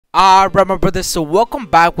Remember this, so welcome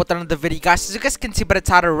back with another video, guys. As you guys can see by the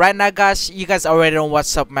title right now, guys, you guys already know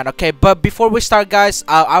what's up, man. Okay, but before we start, guys,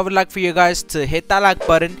 I would like for you guys to hit that like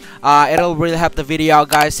button. It'll really help the video out,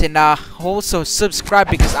 guys, and also subscribe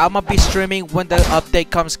because I'm gonna be streaming when the update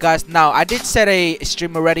comes, guys. Now I did set a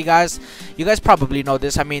stream already, guys. You guys probably know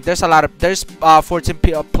this. I mean, there's 14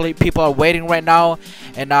 people are waiting right now,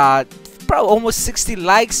 and bro, almost 60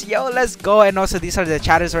 likes. Yo, let's go. And also these are the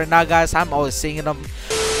chatters right now, guys. I'm always seeing them.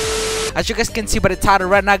 As you guys can see by the title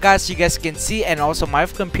right now, guys, you guys can see, and also my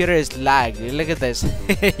computer is lagged. Look at this.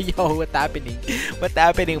 Yo, what's happening? What's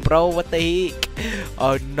happening, bro? What the heck?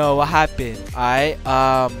 Oh no, what happened? I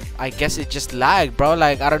guess it just lagged, bro.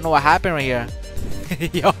 Like, I don't know what happened right here.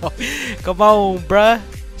 Yo, come on, bruh.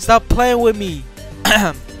 Stop playing with me.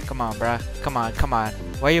 Come on, bruh. Come on, come on.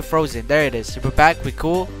 Why are you frozen? There it is. We're back. We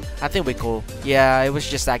cool? I think we cool. Yeah, it was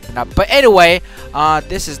just acting up. But anyway,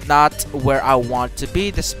 this is not where I want to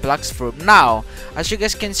be. This blocks fruit. Now, as you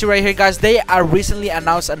guys can see right here, guys, they are recently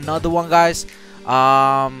announced another one, guys.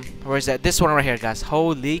 Where is that? This one right here, guys.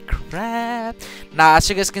 Holy crap. Now, as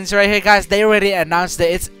you guys can see right here, guys, they already announced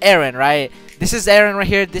that it's Eren, right? This is Eren right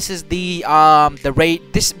here. This is the raid.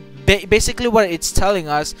 This basically what it's telling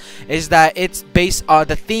us is that it's based on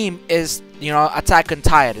the theme is, you know, Attack on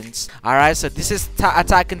Titans. Alright, so this is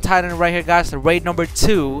Attack on Titan right here, guys, the raid number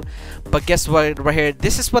 2. But guess what right here,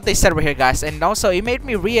 this is what they said right here, guys. And also it made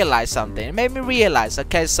me realize something. It made me realize,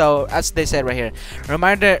 okay, so as they said right here,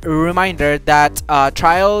 reminder that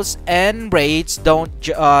trials and raids don't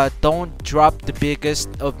drop the biggest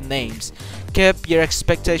of names. Keep your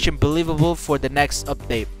expectation believable for the next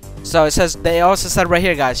update. So it says, they also said right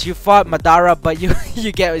here, guys, you fought Madara, but you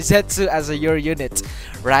get Zetsu as your unit,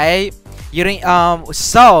 right? You didn't,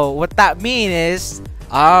 so what that mean is,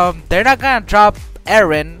 they're not gonna drop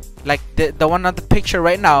Eren, like the one on the picture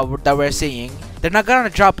right now that we're seeing. They're not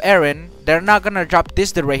gonna drop Eren. They're not gonna drop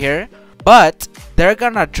this dude right here, but they're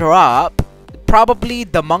gonna drop probably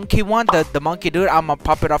the monkey one, the monkey dude. I'm gonna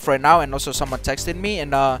pop it off right now, and also someone texted me,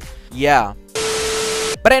 and yeah.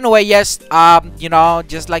 But anyway, yes, you know,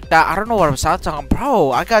 just like that. I don't know what I was talking,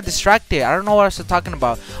 bro. I got distracted. I don't know what I was talking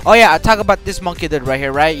about. Oh yeah, I talk about this monkey dude right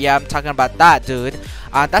here, right? Yeah, I'm talking about that dude.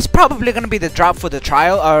 That's probably gonna be the drop for the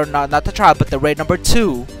trial, or not the trial, but the raid number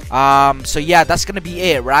 2. So yeah, that's gonna be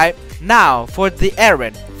it, right? Now for the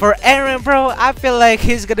Eren. For Eren, bro, I feel like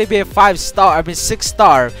he's gonna be a 5-star. I mean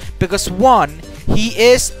 6-star, because one, he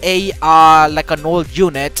is a like an old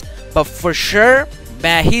unit, but for sure,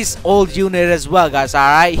 man, he's old unit as well, guys.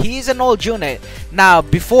 Alright, he's an old unit. Now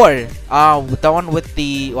before the one with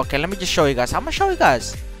the, okay, let me just show you guys. I'm gonna show you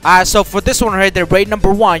guys. So for this one right there, raid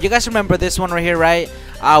number 1, you guys remember this one right here, right?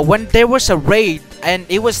 When there was a raid and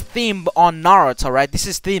it was themed on Naruto, right? This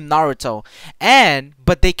is themed Naruto,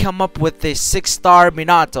 but they come up with a 6-star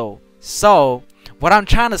Minato. So what I'm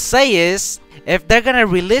trying to say is, if they're gonna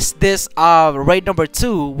release this raid number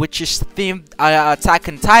 2, which is themed Attack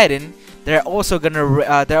on Titan, they're also gonna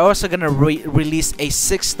release a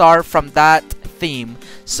 6-star from that theme.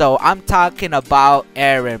 So I'm talking about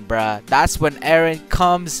Eren, bruh. That's when Eren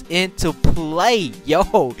comes into play, yo.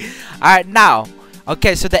 All right, now,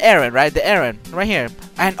 okay, so the Eren, right? The Eren right here.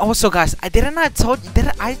 And also, guys, I told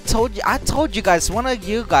you guys, one of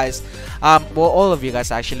you guys, well, all of you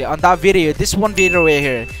guys actually, on that video, this one video right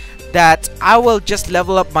here, that I will just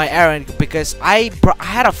level up my Eren, because I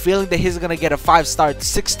had a feeling that he's gonna get a 5-star,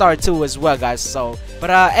 6-star too as well, guys. So, but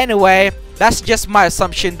anyway, that's just my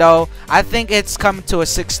assumption though. I think it's coming to a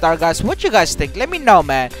 6-star, guys. What you guys think? Let me know,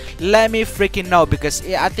 man. Let me freaking know, because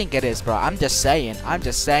yeah, I think it is, bro. I'm just saying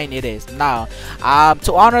it is. Now,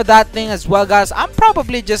 to honor that thing as well, guys, I'm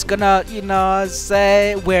probably just gonna, you know,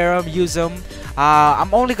 say where I'm use them.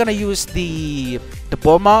 I'm only gonna use the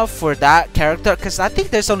Bulma for that character, because I think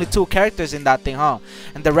there's only 2 characters in that thing, huh?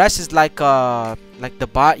 And the rest is like the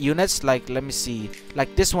bot units. Like, let me see,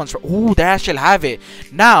 like this one's, ooh, they actually have it.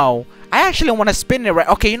 Now I actually want to spin it, right?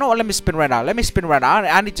 Okay, you know what, let me spin right now.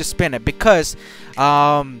 I need to spin it, because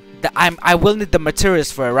I will need the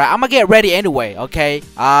materials for it, right? I'm gonna get ready anyway, okay?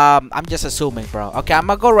 I'm just assuming, bro. Okay, I'm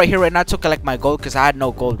gonna go right here right now to collect my gold, because I had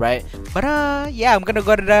no gold, right? But yeah, I'm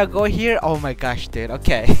gonna go here. Oh my gosh, dude.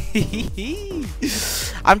 Okay.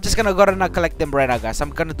 I'm just gonna go and collect them right now, guys.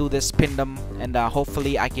 I'm gonna do this, spin them, and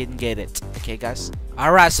hopefully I can get it. Okay, guys.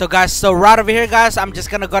 Alright, so guys, so right over here, guys, I'm just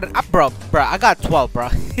gonna go to bro, I got 12, bro.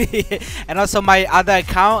 And also my other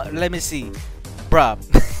account, let me see, bro.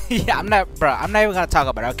 Yeah, I'm not even gonna talk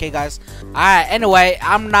about it, okay, guys? Alright, anyway,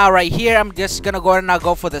 I'm now right here. I'm just gonna go and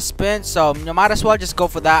go for the spin, so you might as well just go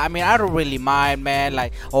for that. I mean, I don't really mind, man.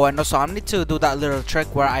 Like, oh, and also I need to do that little trick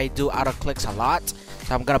where I do auto clicks a lot.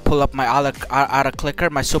 So I'm gonna pull up my auto clicker,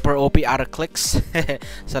 my super OP auto clicks.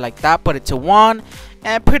 So like that, put it to 1,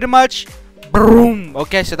 and pretty much boom.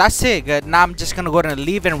 Okay, so that's it. Good. Now I'm just gonna go ahead and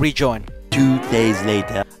leave and rejoin. 2 days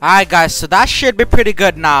later. Alright guys, so that should be pretty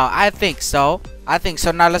good now. I think so.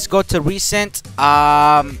 Now let's go to recent,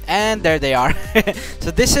 and there they are.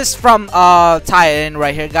 So this is from Titan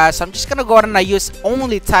right here, guys. So I'm just gonna go ahead and use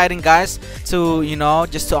only Titan, guys, to, you know,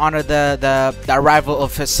 just to honor the arrival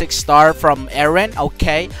of a 6-star from Eren.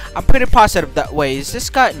 Okay, I'm pretty positive that way. Is this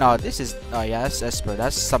guy? No, this is, oh yeah, that's Esper.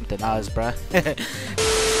 That's something else, bruh.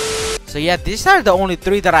 So yeah, these are the only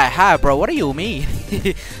 3 that I have, bro. What do you mean?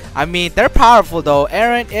 I mean, they're powerful though.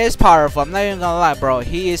 Eren is powerful. I'm not even gonna lie, bro.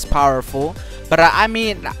 He is powerful. But I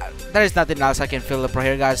mean, there is nothing else I can fill up right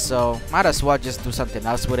here, guys. So might as well just do something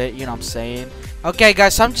else with it. You know what I'm saying? Okay,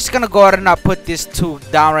 guys. So I'm just gonna go ahead and put these 2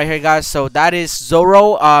 down right here, guys. So that is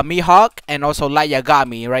Zoro, Mihawk, and also Light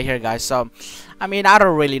Yagami right here, guys. So I mean, I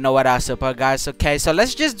don't really know what else to put, guys. Okay, so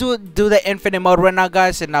let's just do the infinite mode right now,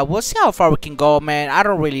 guys, and we'll see how far we can go, man. I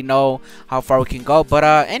don't really know how far we can go, but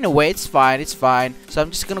anyway, it's fine. So I'm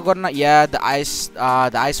just gonna go to, yeah, the ice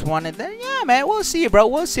one, and then yeah, man, we'll see, bro.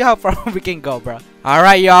 We'll see how far we can go, bro. All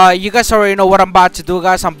right, y'all. You guys already know what I'm about to do,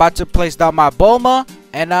 guys. I'm about to place down my Bulma.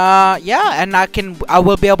 And yeah, and I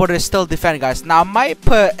will be able to still defend, guys. Now I might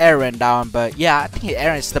put Eren down, but yeah, I think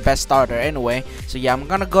Eren is the best starter anyway. So yeah, I'm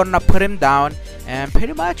gonna go and put him down, and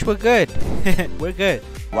pretty much we're good. We're good.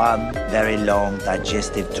 One very long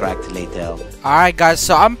digestive tract later. Alright guys,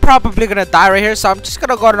 so I'm probably gonna die right here, so I'm just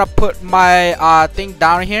gonna go and put my thing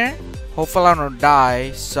down here. Hopefully I don't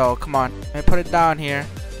die. So come on, let me put it down here.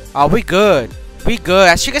 Oh, we good.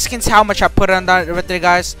 As you guys can see how much I put on that right there,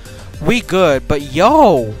 guys. We good, but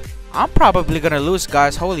yo, I'm probably gonna lose,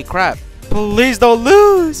 guys. Holy crap. Please don't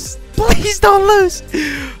lose. Please don't lose.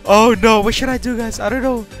 Oh no, what should I do, guys? I don't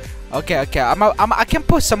know. Okay, I can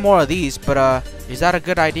put some more of these, but is that a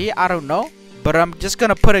good idea? I don't know, but I'm just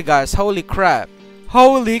gonna put it, guys. Holy crap.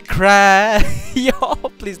 Yo,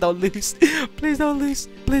 please don't lose. Please don't lose.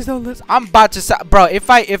 I'm about to sell, bro. If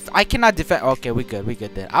I cannot defend, okay, we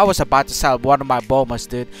good then. I was about to sell one of my Bulmas,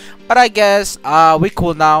 dude, but I guess we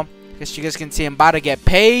cool now. As you guys can see, I'm about to get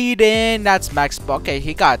paid in. That's max. Okay,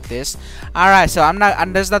 he got this. Alright, so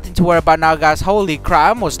there's nothing to worry about now, guys. Holy crap, I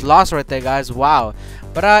almost lost right there, guys. Wow.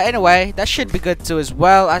 But anyway, that should be good too as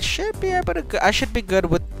well. I should be good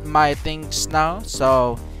with my things now.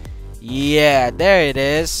 So yeah, there it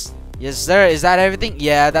is. Yes sir. Is that everything?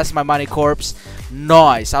 Yeah, that's my money corpse.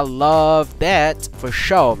 Nice. I love that for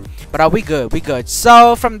sure. But we good.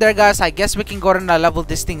 So from there, guys, I guess we can go and level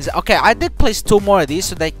these things. Okay, I did place 2 more of these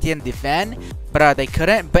so they can defend, but they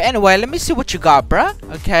couldn't. But anyway, let me see what you got, bruh.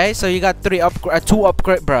 Okay, so you got 2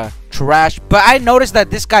 upgrade, bruh. Trash. But I noticed that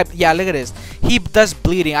this guy, yeah, look at this. He does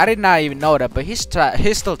bleeding. I did not even know that, but he's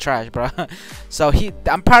still trash, bruh. So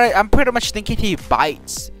I'm pretty much thinking he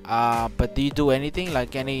bites. But do you do anything,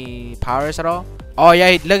 like any powers at all? Oh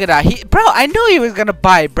yeah, look at that. Bro, I knew he was gonna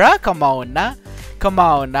bite, bruh. Come on, nah.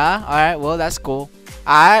 Alright, well, that's cool.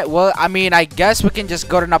 Alright, well, I mean, I guess we can just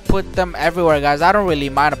go and put them everywhere, guys. I don't really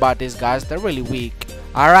mind about these guys. They're really weak.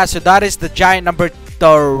 Alright, so that is the giant number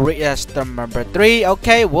 3. Yes, the number 3.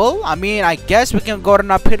 Okay, well, I mean, I guess we can go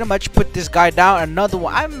and pretty much put this guy down. Another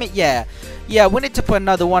one. I mean, yeah, we need to put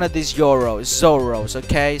another one of these Zoros.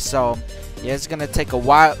 Okay, so yeah, it's gonna take a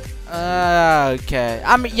while. Okay,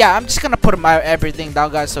 I mean, yeah, I'm just gonna put my everything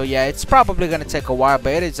down, guys. So yeah, it's probably gonna take a while,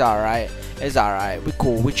 but it's alright. We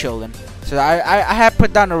cool. We chilling. So I have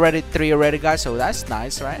put down 3 already, guys. So that's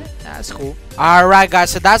nice, right? That's cool. Alright, guys.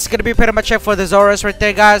 So that's gonna be pretty much it for the Zoros right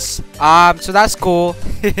there, guys. So that's cool.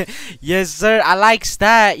 Yes, sir. I likes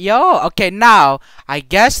that. Yo. Okay, now I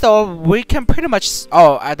guess though we can pretty much.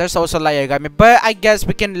 Oh, there's also Light Yagami, but I guess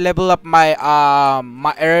we can level up my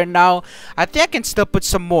my Eren now. I think I can still put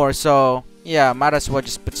some more. So yeah, might as well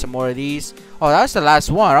just put some more of these. Oh, that was the last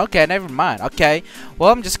one. Okay, never mind. Okay,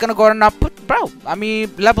 well, I'm just gonna go and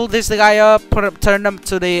level this guy up, turn him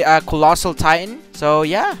to the Colossal Titan. So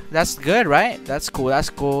yeah, that's good, right? That's cool.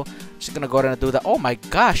 Just gonna go ahead and do that. Oh my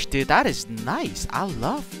gosh, dude, that is nice. I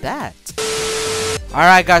love that.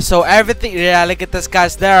 Alright, guys, so everything, yeah, look at this,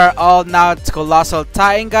 guys. They're all now Colossal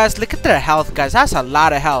Titan, guys. Look at their health, guys. That's a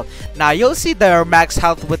lot of health. Now you'll see their max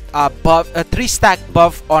health with buff, a 3-stack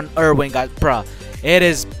buff on Erwin, guys. Bruh, it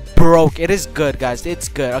is broke. It is good, guys. It's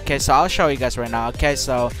good. Okay, so I'll show you guys right now. Okay,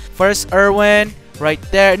 so first Erwin right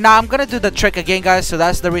there. Now I'm gonna do the trick again, guys. So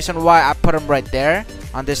that's the reason why I put him right there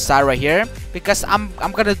on this side right here, because I'm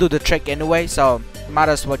gonna do the trick anyway. So might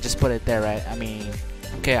as well just put it there, right? I mean,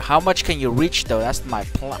 okay, how much can you reach though? That's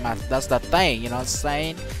that's the thing, you know what I'm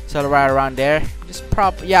saying? So right around there,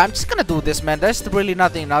 Yeah, I'm just gonna do this, man. There's really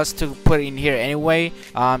nothing else to put in here anyway.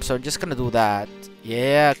 So I'm just gonna do that.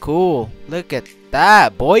 Yeah, cool. Look at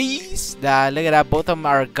that, boys. Look at that. Both of them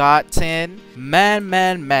are gotten.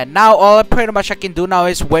 Man. Now all pretty much I can do now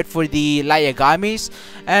is wait for the light Yagamis,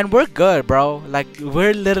 and we're good, bro. Like,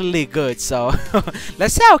 we're literally good. So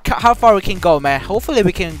let's see how far we can go, man. Hopefully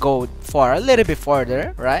we can go far, a little bit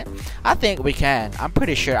further, right? I think we can. I'm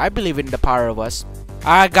pretty sure. I believe in the power of us.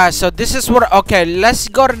 Alright guys, so this is what, okay, let's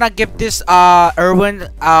go and give this Erwin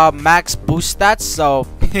max boost stats. So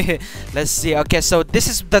let's see. Okay, so this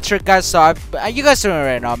is the trick, guys. So you guys doing it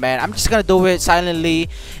right now, man. I'm just gonna do it silently.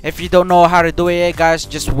 If you don't know how to do it, guys,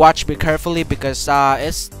 just watch me carefully, because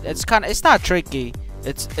it's not tricky.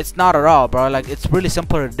 It's not at all, bro. Like, it's really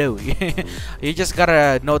simple to do. You just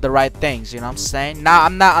gotta know the right things, you know what I'm saying? Now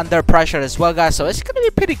I'm not under pressure as well, guys, so it's gonna be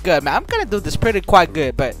pretty good, man. I'm gonna do this quite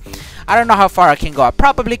good, but I don't know how far I can go. I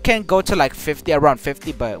probably can go to like 50, around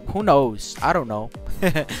 50, but who knows? I don't know.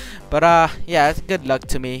 But yeah, it's good luck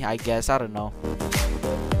to me, I guess. I don't know.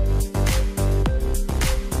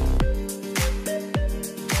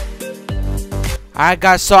 Alright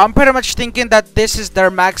guys, so I'm pretty much thinking that this is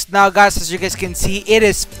their max now, guys. As you guys can see, it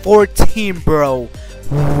is 14, bro.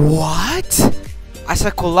 What? As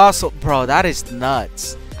a colossal, bro, that is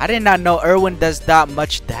nuts. I did not know Erwin does that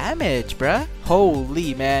much damage, bruh.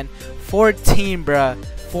 Holy, man. 14, bruh.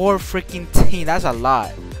 4 freaking 10. That's a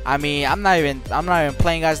lot. I mean, I'm not even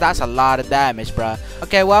playing, guys. That's a lot of damage, bruh.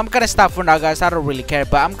 Okay, well, I'm gonna stop for now, guys. I don't really care,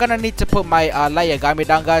 but I'm gonna need to put my light Yagami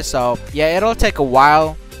down, guys. So yeah, it'll take a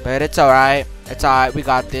while, but it's alright. It's alright. We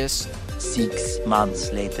got this. 6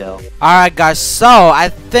 months later. Alright guys, so I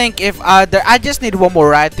think if I just need one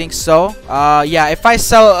more, right? I think so. Yeah, if I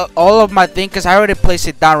sell all of my thing, because I already placed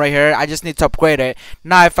it down right here, I just need to upgrade it.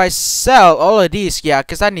 Now if I sell all of these, yeah,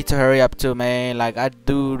 because I need to hurry up too, man. Like, I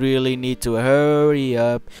do really need to hurry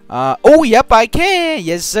up. Oh yep, I can.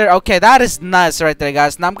 Yes sir. Okay, that is nice right there,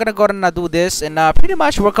 guys. Now I'm gonna go and do this and pretty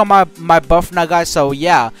much work on my buff now, guys. So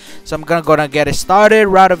yeah, so I'm gonna go and get it started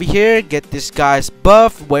right over here, get this guy's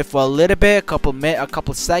buff, wait for a little bit, a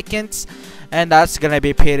couple seconds, and that's gonna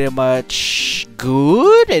be pretty much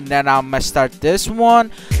good. And then I'm gonna start this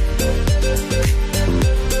one.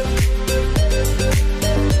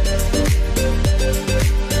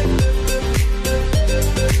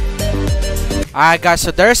 Alright guys,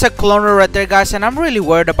 so there's a cloner right there, guys, and I'm really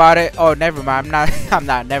worried about it. Oh, never mind. I'm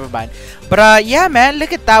not, never mind. But yeah, man,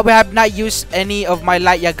 look at that. We have not used any of my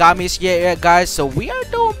light Yagamis yet, guys, so we are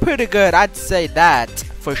doing pretty good. I'd say that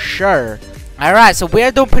for sure. Alright, so we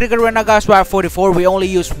are doing pretty good right now, guys. We're at 44. We only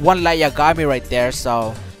used one light Yagami right there,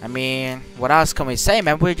 so I mean, what else can we say,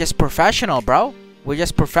 man? We're just professional, bro. We're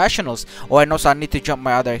just professionals. Oh, and also I need to jump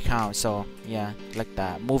my other account, so yeah, like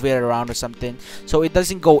that, move it around or something so it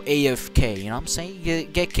doesn't go AFK, you know what I'm saying? You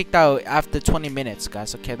get kicked out after 20 minutes,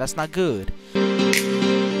 guys. Okay, that's not good.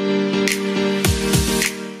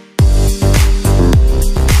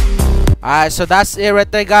 Alright, so that's it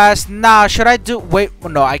right there, guys. Now should I do, wait,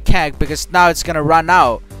 no, I can't, because now it's gonna run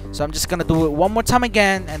out. So I'm just gonna do it one more time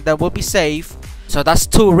again, and then we'll be safe. So that's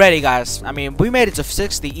 2 ready, guys. I mean, we made it to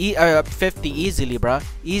 50 easily, bro.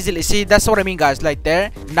 Easily. See, that's what I mean, guys. Like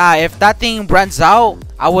there. Now, if that thing runs out,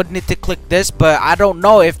 I would need to click this, but I don't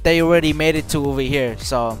know if they already made it to over here.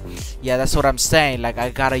 So yeah, that's what I'm saying. Like, I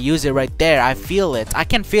gotta use it right there. I feel it. I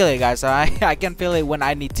can feel it, guys. I can feel it when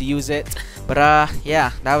I need to use it. But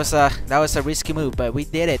yeah, that was a risky move, but we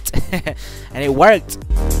did it, and it worked.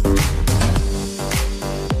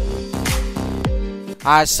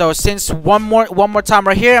 So since one more time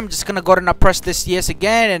right here, I'm just gonna go and press this yes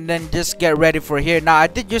again, and then just get ready for here. Now I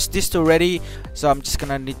did use this already, so I'm just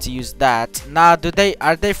gonna need to use that. Now are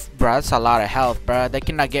they bro, that's a lot of health, bro. They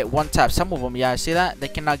cannot get one tap. Some of them, yeah, see that? They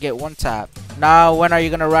cannot get one tap. Now when are you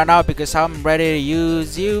gonna run out? Because I'm ready to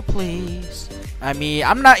use you, please. I mean,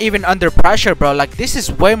 I'm not even under pressure, bro. Like, this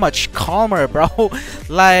is way much calmer, bro.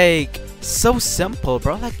 Like, so simple,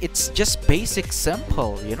 bro. Like, it's just basic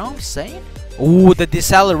simple, you know what I'm saying? Ooh, the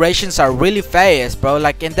decelerations are really fast, bro.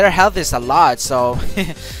 Like, and their health is a lot, so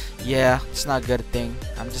yeah, it's not a good thing.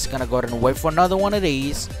 I'm just gonna go ahead and wait for another one of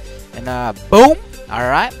these, and boom. All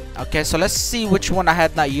right, okay, so let's see which one I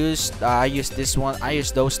had not used. I used this one. I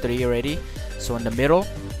used those 3 already, so in the middle.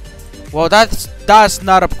 Well, that's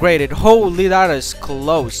not upgraded. Holy, that is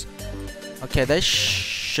close. Okay, that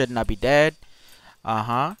should not be dead.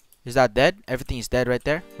 Is that dead? Everything is dead right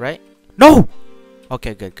there, right? No.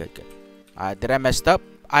 Okay, good. Did I messed up?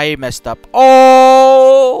 I messed up.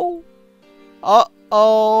 Oh!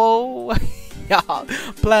 Uh-oh! Yeah.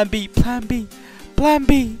 Plan B.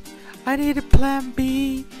 I need a plan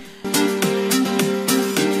B.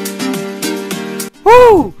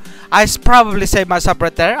 Woo! Probably saved myself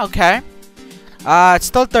right there. Okay. It's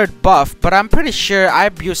still third buff, but I'm pretty sure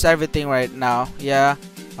I've used everything right now. Yeah.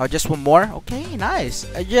 Oh, just one more. Okay, nice.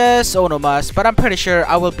 I just Onomas, but I'm pretty sure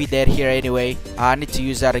I will be dead here anyway. I need to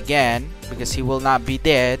use that again because he will not be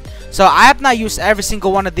dead. So I have not used every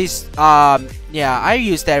single one of these. Yeah, I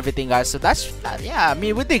used everything, guys. So that's yeah. I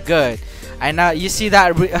mean, we did good. I know you see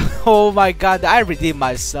that. Oh my God, I redeemed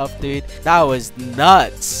myself, dude. That was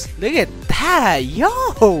nuts. Look at that,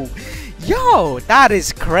 yo. Yo, that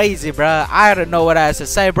is crazy, bro. I don't know what I have to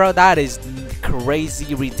say, bro. That is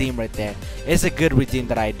crazy redeem right there. It's a good redeem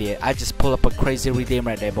that I did. I just pulled up a crazy redeem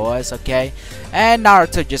right there, boys. Okay, and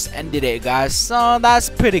Naruto just ended it, guys. So that's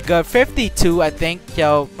pretty good. 52, I think.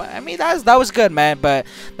 Yo, I mean that was good, man. But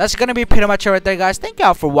that's gonna be pretty much it right there, guys. Thank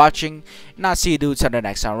y'all for watching, and I'll see you dudes on the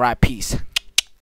next one. Right, peace.